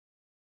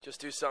Just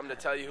do something to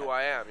tell you who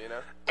I am, you know?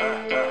 It's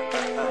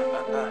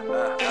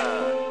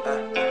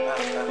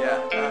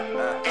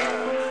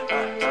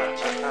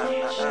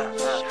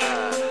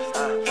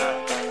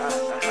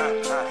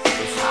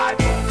high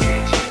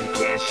voltage, you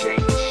can't shake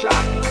the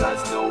shock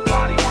because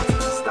nobody wants it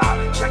to stop.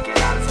 Check it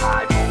out, it's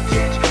high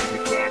voltage,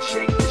 you can't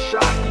shake the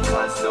shock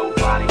because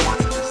nobody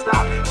wants it to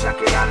stop.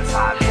 Check it out, it's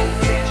high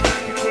voltage,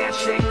 you can't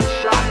shake the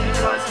shock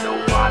because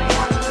nobody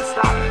wants it to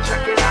stop.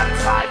 Check it out,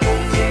 it's high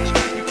voltage,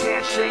 you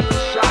can't shake the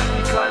shock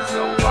because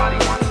nobody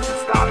wants it to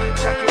stop.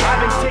 Check it out.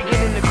 I've been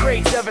digging in the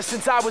crates ever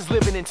since I was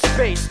living in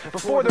space.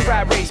 Before the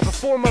rat race,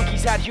 before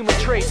monkeys had human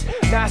traits.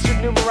 Mastered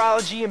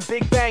numerology and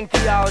Big Bang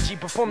theology.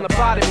 Performed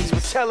lobotomies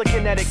with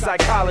telekinetic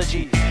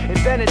psychology.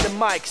 Invented the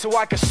mic so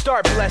I could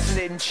start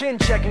blessing it and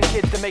chin-checking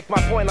kids to make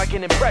my point like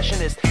an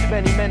impressionist.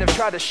 Many men have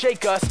tried to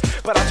shake us,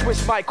 but I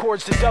twist my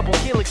chords to double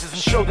helixes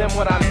and show them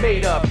what I'm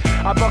made of.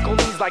 I buckle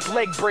knees like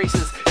leg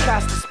braces,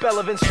 cast a spell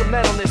of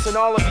instrumentalness on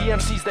all of the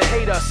MCs that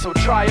hate us. So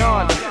try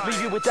on,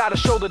 leave you without a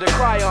shoulder to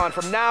cry on.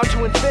 From now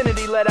to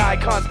infinity, let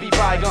icons be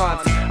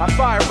bygones. I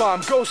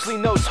firebomb, ghostly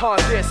notes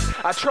haunt this.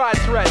 I tried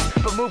threats,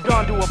 but moved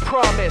on to a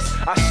promise.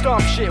 I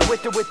stomp shit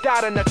with or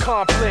without an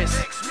accomplice.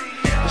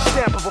 The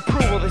stamp of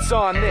approval that's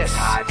on this.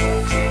 High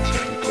voltage,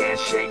 you can't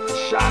shake the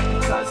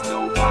shock because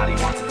nobody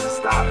wants it to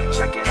stop.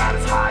 Check it out,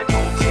 it's high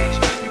voltage,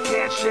 you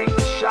can't shake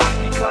the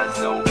shock because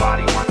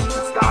nobody wants it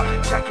to stop.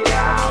 Check it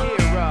out.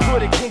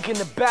 Put a kink in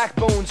the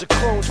backbones of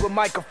clones with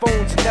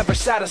microphones and never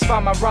satisfy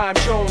my rhyme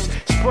Jones.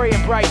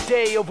 Spraying bright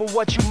day over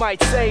what you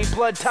might say.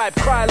 Blood type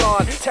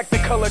Krylon,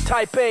 Technicolor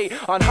type A.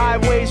 On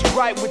highways,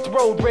 right with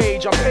road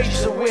rage. On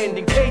pages of wind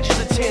and cages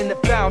of tin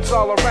that bounce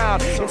all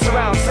around in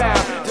surround sound.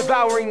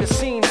 Devouring the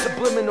scene,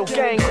 subliminal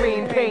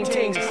gangrene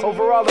paintings.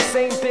 Over all the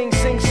same things,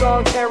 sing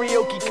song,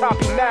 karaoke,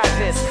 copy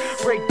madness.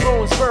 Break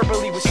bones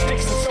verbally with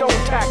sticks and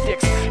stone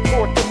tactics.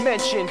 Fourth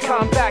dimension,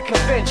 combat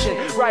convention.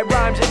 Write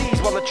rhymes at ease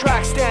while the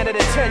tracks stand at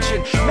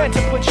attention. Meant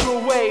to put you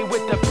away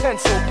with the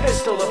pencil,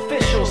 pistol,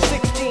 official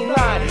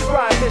 16-line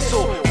rhyme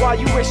missile. While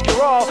you risk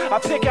your all, I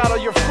pick out all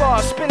your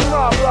flaws. Spin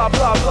raw, blah,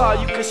 blah,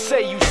 blah, you could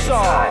say you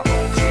saw. High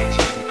voltage,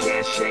 you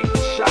can't shake the